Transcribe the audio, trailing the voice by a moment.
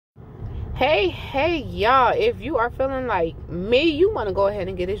Hey y'all, if you are feeling like me, you want to go ahead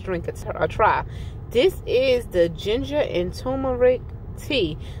and get this drink a try. This is the ginger and turmeric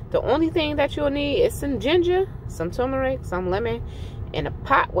tea. The only thing that you'll need is some ginger, some turmeric, some lemon, and a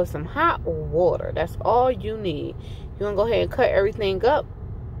pot with some hot water. That's all you need. You're gonna go ahead and cut everything up,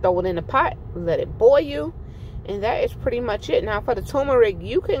 throw it in the pot, let it boil, and that is pretty much it. Now for the turmeric,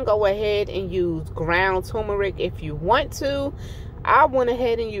 you can go ahead and use ground turmeric if you want to. I went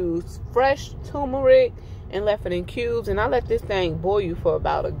ahead and used fresh turmeric and left it in cubes, and I let this thing boil for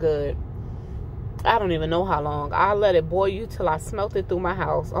about a good, I don't even know how long. I let it boil till I smelt it through my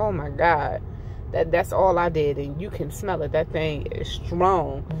house. Oh my God. That's all I did, and you can smell it. That thing is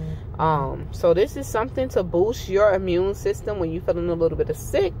strong. So this is something to boost your immune system when you're feeling a little bit of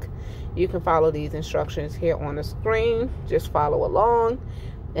sick. You can follow these instructions here on the screen. Just follow along,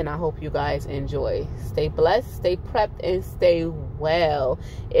 and I hope you guys enjoy. Stay blessed, stay prepped, and stay well.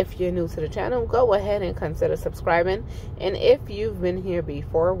 If you're new to the channel, go ahead and consider subscribing. And if you've been here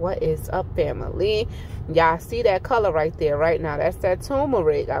before, what is up, family? Y'all see that color right there right now? That's that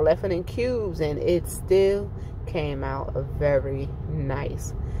turmeric. I left it in cubes, and it still came out a very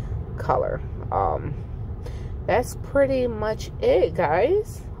nice color. That's pretty much it,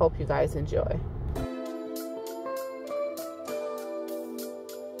 guys. Hope you guys enjoy.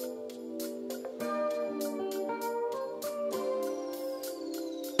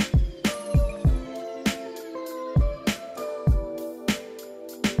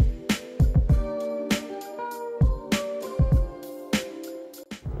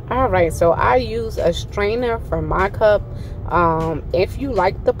 Alright, so I use a strainer for my cup. If you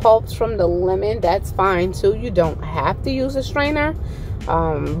like the pulps from the lemon, that's fine too. You don't have to use a strainer.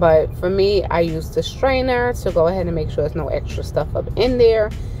 But for me, I use the strainer to go ahead and make sure there's no extra stuff up in there.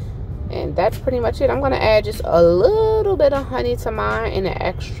 And that's pretty much it. I'm going to add just a little bit of honey to mine and an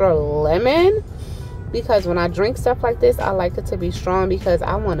extra lemon. Because when I drink stuff like this, I like it to be strong because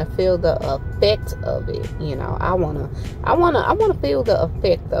I want to feel the effect of it. You know, I want to feel the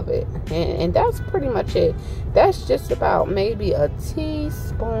effect of it. And that's pretty much it. That's just about maybe a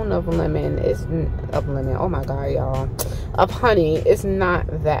teaspoon of lemon. Oh my God, y'all. Of honey. It's not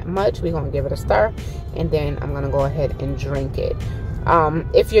that much. We're going to give it a stir. And then I'm going to go ahead and drink it.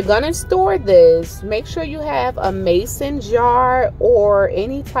 If you're gonna store this, make sure you have a mason jar or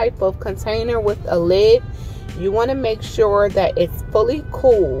any type of container with a lid. You want to make sure that it's fully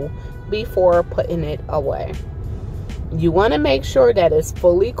cool before putting it away. You want to make sure that it's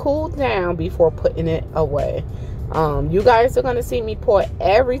fully cooled down before putting it away. You guys are gonna see me pour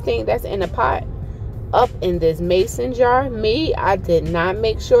everything that's in the pot up in this mason jar. I did not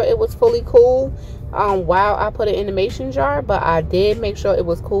make sure it was fully cool while I put it in the mason jar, but I did make sure it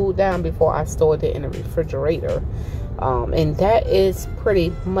was cooled down before I stored it in the refrigerator. And that is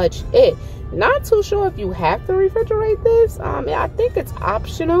pretty much it. Not too sure if you have to refrigerate this. I think it's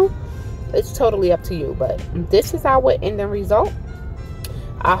optional. It's totally up to you, but this is our ending result.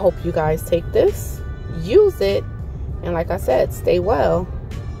 I hope you guys take this, use it, and like I said, stay well.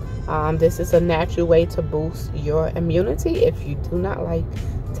 This is a natural way to boost your immunity if you do not like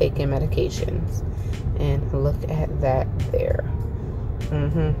taking medications. And look at that there.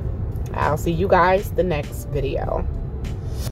 I'll see you guys the next video.